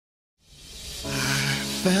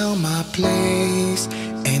found my place,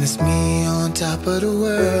 and it's me on top of the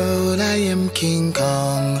world. I am King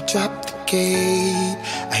Kong. Drop the gate,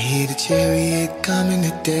 I hear the chariot coming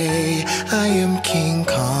today. I am King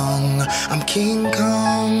Kong. I'm King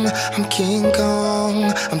Kong. I'm King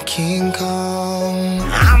Kong. I'm King Kong.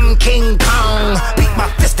 I'm King Kong. Beat my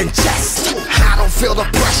fist in chest. I don't feel the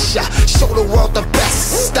pressure. Show the world the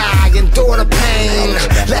best. I endure the pain.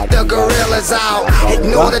 Let the gorillas out.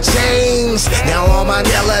 Ignore the chains. Now all my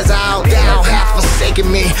killers out. Down half forsaken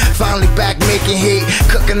me. Finally back making heat.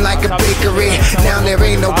 Cooking like a bakery. Now there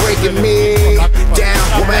ain't no breaking me down.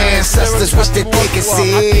 Well, my ancestors wish that they could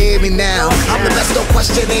see me now. I'm the best, no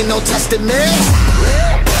question, ain't no testing me.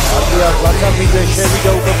 ლაცაბიძე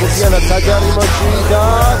შევიდა უკვე ფუტიანად საჯარიმოში და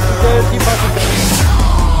ერთი პასი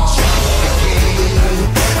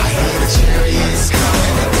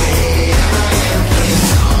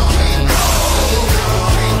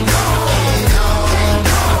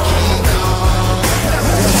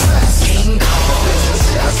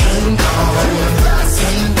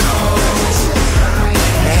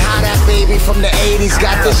From the 80s,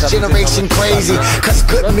 got this generation crazy. Cause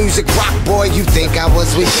good music rock, boy, you think I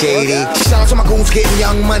was with Shady. Shout out to my goons getting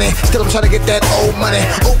young money. Still I'm trying to get that old money.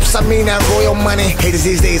 Oops, I mean that royal money. Haters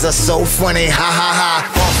these days are so funny. Ha ha ha.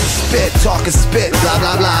 Spit, talking spit, blah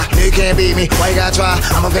blah blah. You can't beat me, why you gotta try?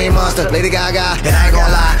 I'm a fame monster, Lady Gaga, and I ain't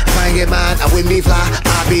gonna lie. If I ain't get mine, I wouldn't be fly.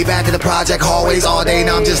 I'll be back in the project hallways all day.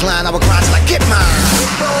 Now I'm just lying, I would cry till I get mine.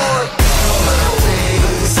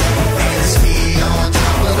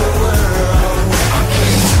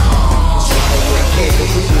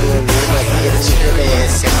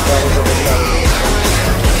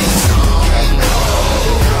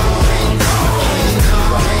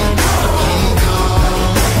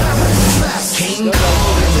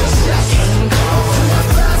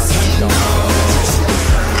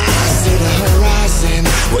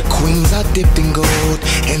 Where queens are dipped in gold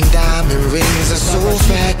and diamond rings are so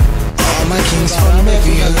fat. All my kings from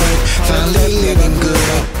every hood finally living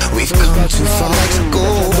good. We've come too far to go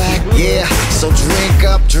back, yeah. So drink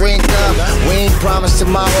up, we ain't promised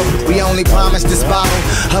tomorrow. We only promised this bottle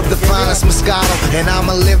of the finest Moscato, and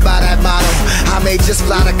I'ma live by that motto. I may just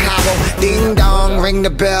fly to Cabo, ding dong, ring the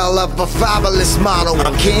bell of a fabulous model.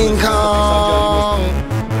 I'm King Kong.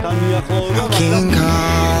 I'm King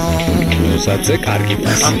Kong. Sadze კარგი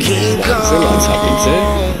პასი. I'm King Kong. ლაცაბიძე.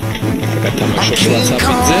 კარგად თამაშობს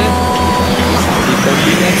ლაცაბიძე.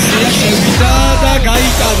 კომბინაცია შევიდა და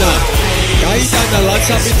გაიტანა. გაიტანა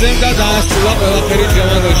ლაცაბიძემ და დაასრულა ყველაფერი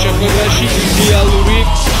დღევანდელ შეხვედრაში. იდეალური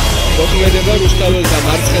მოქმედება რუსთაველთა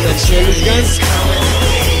მარცხენა მცველისგან.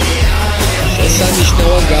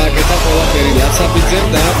 შესანიშნავად გააკეთა ყველაფერი ლაცაბიძემ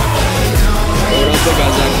და ორამდე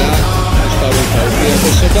გაზარდა რუსთაველთა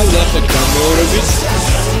უპირატესობა. ვნახოთ გამეორებით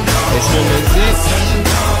ეს მომენტი.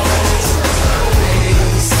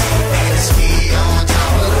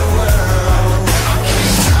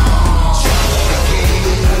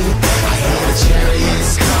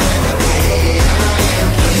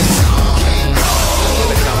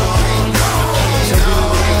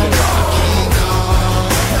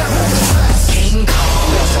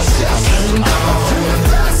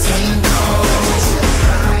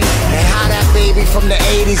 From the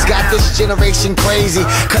 80s, got this generation crazy.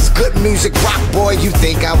 Cause good music rock, boy, you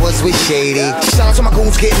think I was with Shady. Shout out to my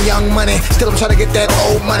goons getting young money. Still I'm trying to get that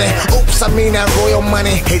old money. Oops, I mean that royal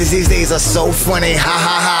money. Haters these days are so funny. Ha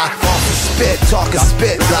ha ha. Spit, talking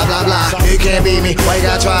spit, blah blah blah. You can't beat me, why you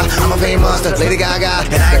gotta try? I'm a fame monster, Lady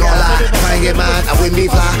Gaga, and I ain't gonna lie. If I ain't get mine, I wouldn't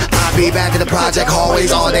be fly. I'll be back in the project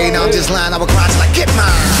hallways all day. Now I'm just lying, I would cry till I get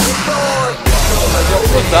mine.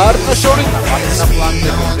 დარტყა შორის მათნა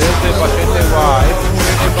პლანები ძერდება შეტევა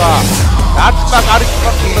ერთგვარება დარტყა კარგი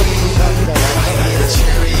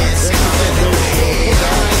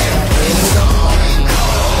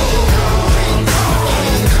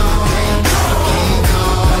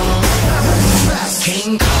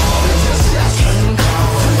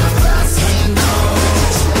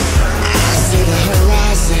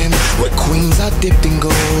Where queens are dipped in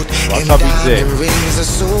gold and diamond rings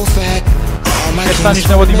are so fat.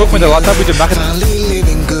 შესანიშნავად იმოქმედა ლაცაბიძე finally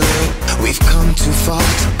living good. We've come too far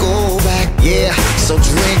to go back, yeah. So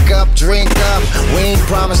drink up, we ain't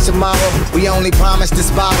promised tomorrow. We only promised this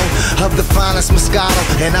bottle of the finest Moscato,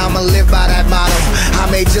 and I'ma live by that motto. I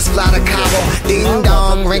may just fly to Cabo, ding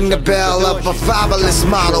dong, ring the bell of a fabulous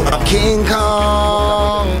model. I'm King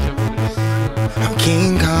Kong. I'm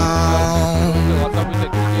King Kong.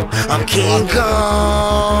 I'm King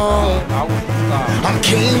Kong. I'm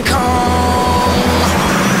King Kong.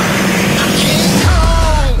 I'm King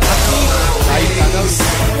Kong.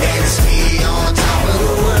 It's me on top of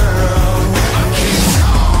the world. I'm King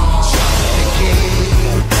Kong.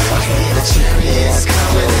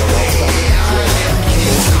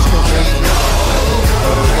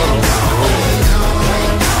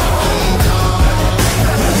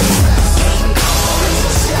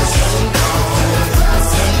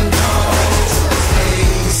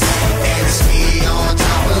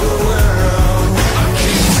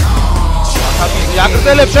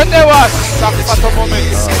 აგრძელებს შეტევას საფრთხო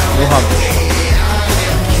მომენტი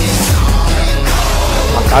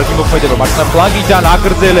კარგი მოქმედება მარცხენა ფლანგიდან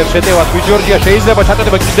აგრძელებს შეტევას გიორგია შეიძლება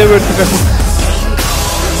ჩატარდება კიდევ ერთი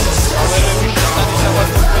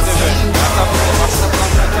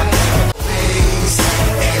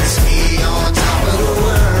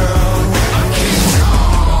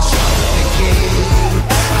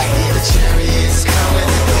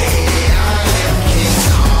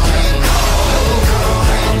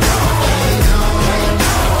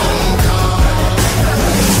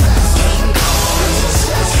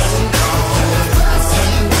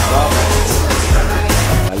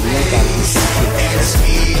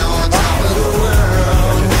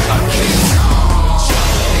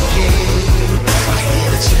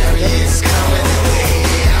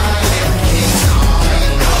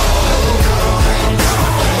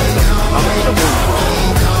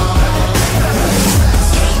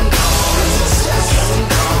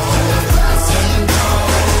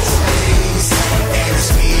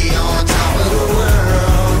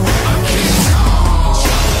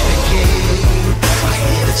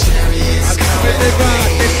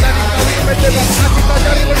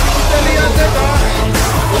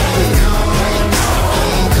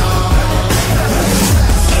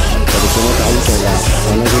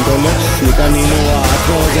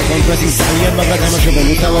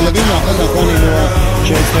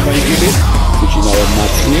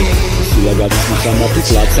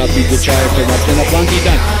ფეხბურთი ლაცაბიძე ჩაერთო მარცხენა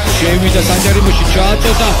ფლანგიდან შევიდა საჯარიმოში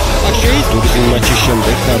ჩააწოდა აქ შეიტურის მატჩის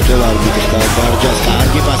შემდეგ ქართველ არბიტრის გარჯას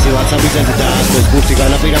კარგი პასი ლაცაბიძეზე დაასწრეს ბურთი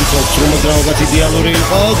განაპირა მცველს მოძრაობაც იდეალური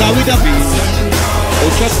იყო გავიდა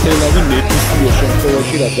ოჩას თელავი ნებისმიერ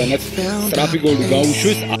შემთხვევაში რადგანაც სტრაფი გოლი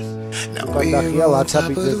გაუშვეს კანდახია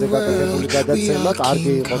ლაცაბიძეზე გაკეთებული გადაცემა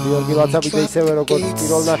კარგი იყო გიორგი ლაცაბიძე ისევე როგორც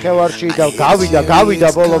პირველ ნახევარში და გავიდა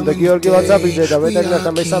ბოლომდე გიორგი ლაცაბიძე და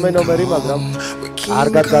ვეტერინართან მესამე ნომერი მაგრამ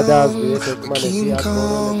კარგად გადაასვია ეს ერთმანეთი